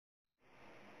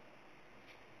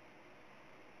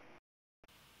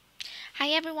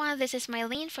Hi everyone, this is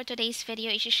Mylene. For today's video,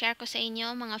 i-share ko sa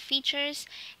inyo mga features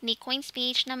ni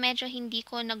Coinsph na medyo hindi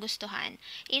ko nagustuhan.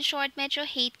 In short, medyo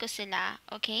hate ko sila,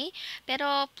 okay?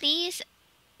 Pero please,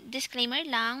 disclaimer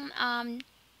lang,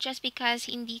 just because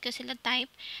hindi ko sila type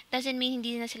doesn't mean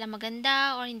hindi na sila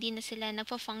maganda or hindi na sila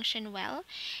nagpo-function well.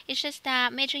 It's just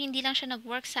that medyo hindi lang siya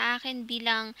nag-work sa akin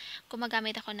bilang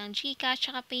gumagamit ako ng GCASH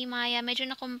tsaka PAYMAYA. Medyo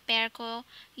na-compare ko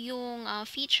yung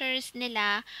features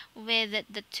nila with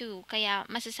the two. Kaya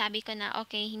masasabi ko na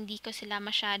okay, hindi ko sila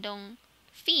masyadong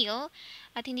feel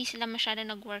at hindi sila masyadong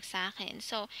nag-work sa akin.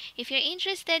 So, if you're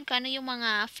interested kung ano yung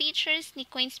mga features ni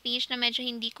Coinsph na medyo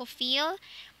hindi ko feel,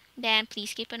 then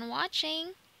please keep on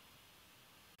watching.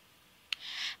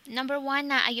 Number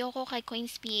one na ayoko kay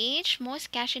Coinsph,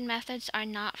 most cash-in methods are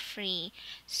not free.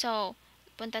 So,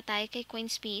 punta tayo kay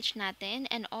Coinsph natin.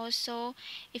 And also,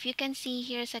 if you can see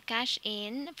here sa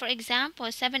cash-in, for example,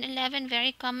 7-Eleven,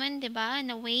 very common, diba,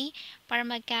 na way para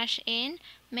mag-cash in.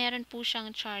 Meron po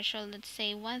siyang charge. So, let's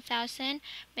say 1,000.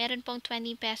 Meron pong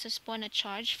 20 pesos po na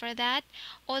charge for that.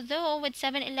 Although, with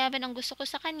 7-Eleven, ang gusto ko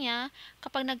sa kanya,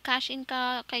 kapag nag-cash in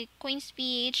ka kay Coinsph,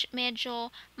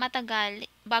 medyo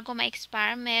matagal bago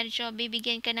ma-expire. Medyo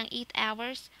bibigyan ka ng 8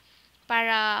 hours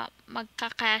para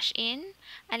magka-cash in.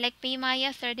 Unlike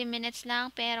PAYMAYA, 30 minutes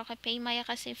lang. Pero kay PAYMAYA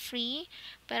kasi free.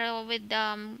 Pero with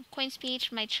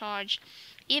Coinsph, may charge.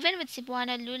 Even with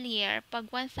Cebuana Lulier, pag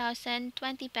 1,020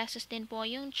 pesos din po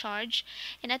yung charge.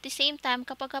 And at the same time,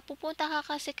 kapag pupunta ka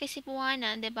kasi kay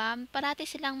Cebuana, diba, parati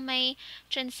silang may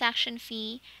transaction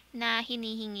fee na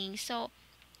hinihingi. So,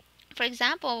 for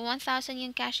example, 1,000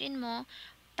 yung cash in mo,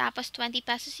 tapos 20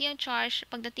 pesos yung charge.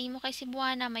 Pagdating mo kay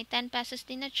Cebuana, may 10 pesos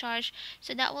din na charge.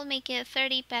 So, that will make it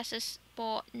 30 pesos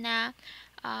po na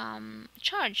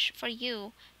charge for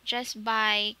you just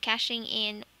by cashing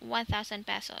in 1,000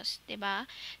 pesos, diba?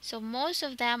 So, most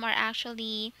of them are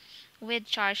actually with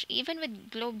charge. Even with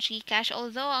Globe GCash,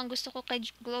 although ang gusto ko kay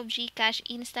Globe GCash,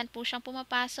 instant po siyang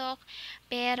pumapasok,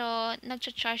 pero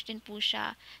nagcha-charge din po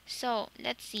siya. So,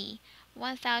 let's see.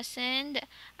 1,000.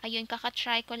 Ayun,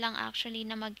 kakatry ko lang actually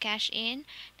na mag-cash in.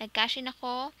 Nag-cash in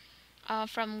ako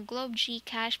from Globe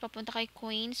GCash papunta kay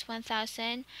Coins,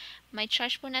 1,000. May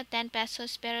charge po na 10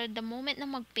 pesos, pero the moment na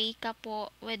mag-pay ka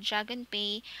po with Dragon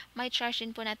Pay, may charge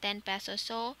din po na 10 pesos.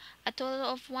 So, a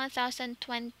total of 1,020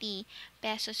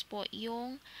 pesos po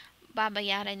yung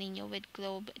babayaran ninyo with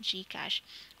Globe GCash.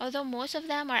 Although most of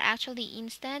them are actually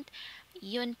instant,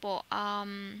 yun po,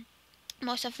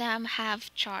 most of them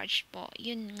have charge po.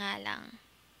 Yun nga lang.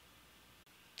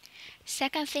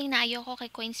 Second thing na ayoko kay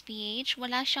Coinsph,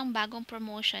 wala siyang bagong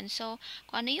promotion. So,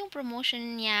 kung ano yung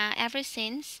promotion niya ever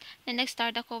since na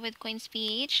nag-start ako with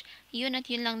Coinsph, yun at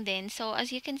yun lang din. So,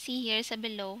 as you can see here sa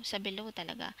below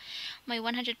talaga, may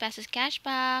 100 pesos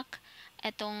cashback,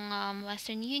 etong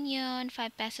Western Union,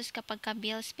 5 pesos kapag ka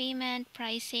bills payment,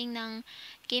 pricing ng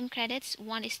game credits,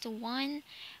 1:1,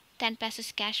 10 pesos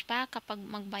cashback kapag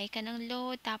mag-buy ka ng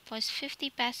load, tapos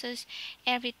 50 pesos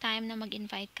every time na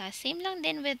mag-invite ka. Same lang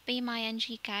din with PAYMAYA and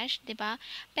GCash, 'di ba?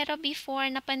 Pero before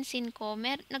napansin ko,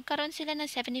 nagkaroon sila ng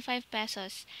 75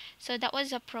 pesos. So that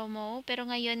was a promo, pero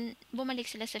ngayon bumalik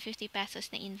sila sa 50 pesos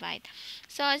na invite.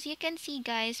 So as you can see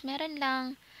guys, meron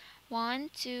lang 1,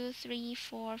 2, 3,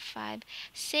 4, 5,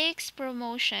 6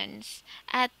 promotions.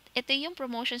 At ito yung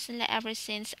promotions nila ever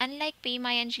since. Unlike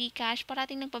PAYMAYA and GCash,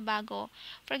 parating nagbabago.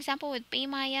 For example, with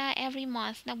PAYMAYA, every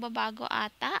month nagbabago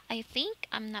ata. I think,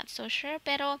 I'm not so sure.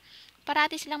 Pero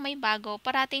parati silang may bago.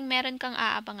 Parating meron kang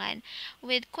aabangan.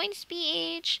 With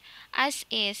Coinsph, as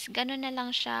is, ganun na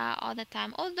lang siya all the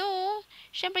time. Although,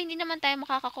 syempre hindi naman tayo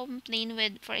makaka-complain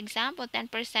with, for example,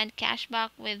 10%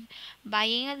 cashback with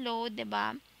buying a load, 'di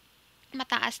ba?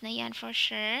 Mataas na yan for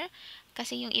sure.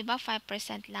 Kasi yung iba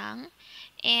 5% lang.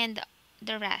 And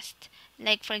the rest.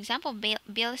 Like for example,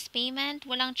 bills payment,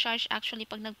 walang charge actually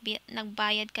pag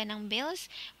nagbayad ka ng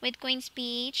bills with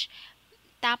Coinsph.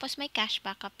 Tapos may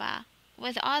cashback ka pa.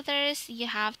 With others, you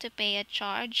have to pay a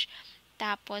charge.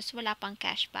 Tapos wala pang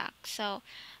cashback. So,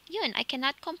 yun, I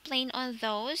cannot complain on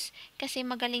those kasi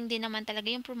magaling din naman talaga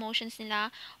yung promotions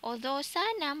nila. Although,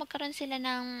 sana magkaroon sila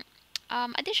ng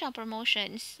additional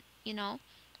promotions, you know,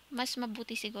 mas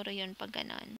mabuti siguro yun pag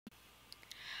ganon.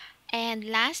 And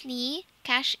lastly,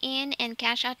 cash in and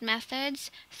cash out methods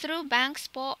through banks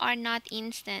po are not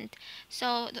instant.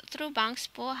 So, through banks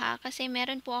po ha, kasi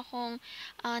meron po akong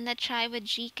na-try with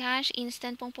GCash,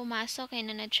 instant pong pumasok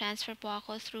and na-transfer po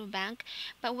ako through bank.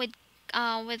 But with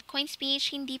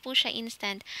Coinsph, hindi po siya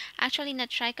instant. Actually,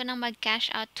 na-try ko nang mag-cash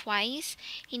out twice.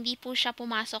 Hindi po siya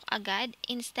pumasok agad.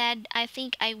 Instead, I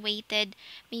think I waited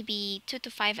maybe 2 to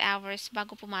 5 hours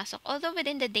bago pumasok. Although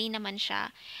within the day naman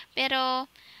siya. Pero,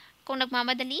 kung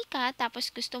nagmamadali ka, tapos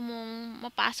gusto mong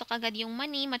mapasok agad yung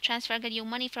money, ma-transfer agad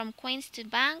yung money from coins to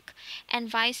bank,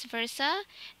 and vice versa,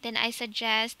 then I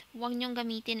suggest huwag nyong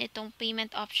gamitin itong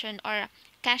payment option or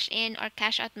cash in or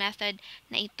cash out method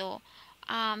na ito.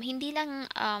 Hindi lang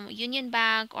Union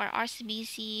Bank or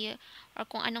RCBC or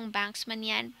kung anong banks man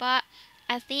yan, but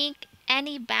I think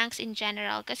any banks in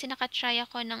general, kasi nakatry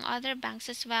ako ng other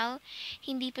banks as well,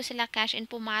 hindi po sila cash in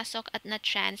pumasok at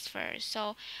na-transfer.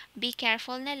 So, be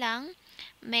careful na lang.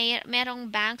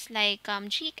 Merong banks like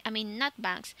not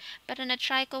banks, pero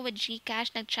na-try ko with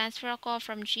GCash, nag-transfer ako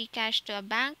from GCash to a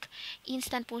bank,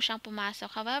 instant po siyang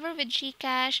pumasok. However, with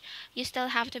GCash, you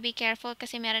still have to be careful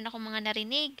kasi meron akong mga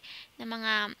narinig na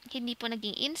mga hindi po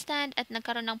naging instant at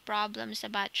nagkaroon ng problems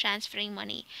about transferring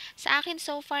money. Sa akin,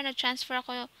 so far, nag-transfer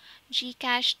ako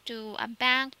GCash to a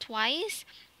bank twice.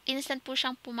 Instant po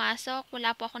siyang pumasok.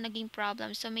 Wala po ako naging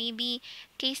problem. So, maybe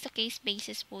case-to-case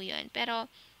basis po yun.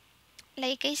 Pero,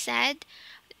 like I said,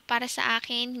 para sa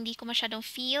akin, hindi ko masyadong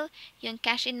feel yung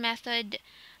cash-in method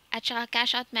at saka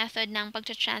cash-out method ng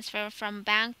pag-transfer from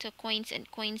bank to coins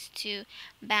and coins to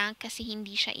bank kasi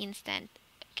hindi siya instant.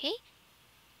 Okay?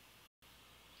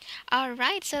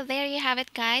 Alright, so there you have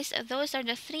it, guys. Those are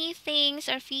the 3 things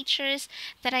or features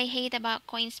that I hate about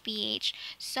Coinsph.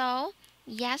 So,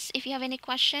 yes, if you have any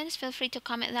questions, feel free to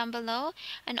comment down below.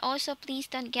 And also, please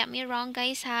don't get me wrong,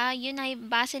 guys, ha. Yun ay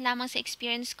base lamang sa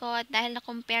experience ko at dahil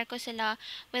na-compare ko sila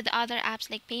with other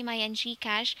apps like PAYMAYA and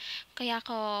GCash, kaya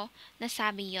ko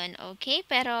nasabi yun, okay?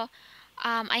 Pero,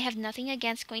 I have nothing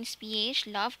against Coinsph.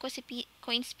 Love ko si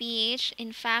Coinsph. In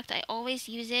fact, I always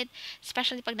use it,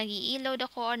 especially pag nag-i-load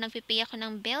ako or nagpipay ako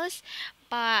ng bills.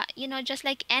 But, just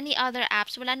like any other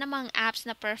apps, wala namang apps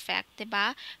na perfect, 'di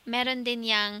ba? Meron din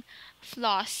yang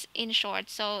flaws in short.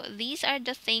 So, these are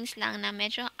the things lang na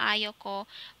medyo ayaw ko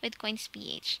with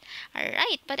Coinsph.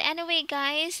 Alright, but anyway,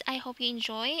 guys, I hope you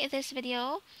enjoy this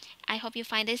video. I hope you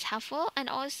find this helpful, and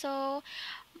also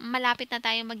malapit na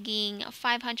tayo maging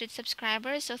 500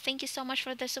 subscribers. So, thank you so much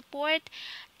for the support.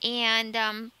 And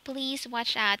please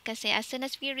watch out kasi as soon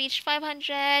as we reach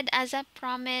 500, as I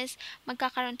promise,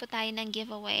 magkakaroon po tayo ng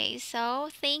giveaway.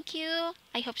 So, thank you.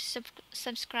 I hope you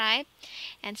subscribe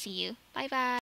and see you. Bye-bye.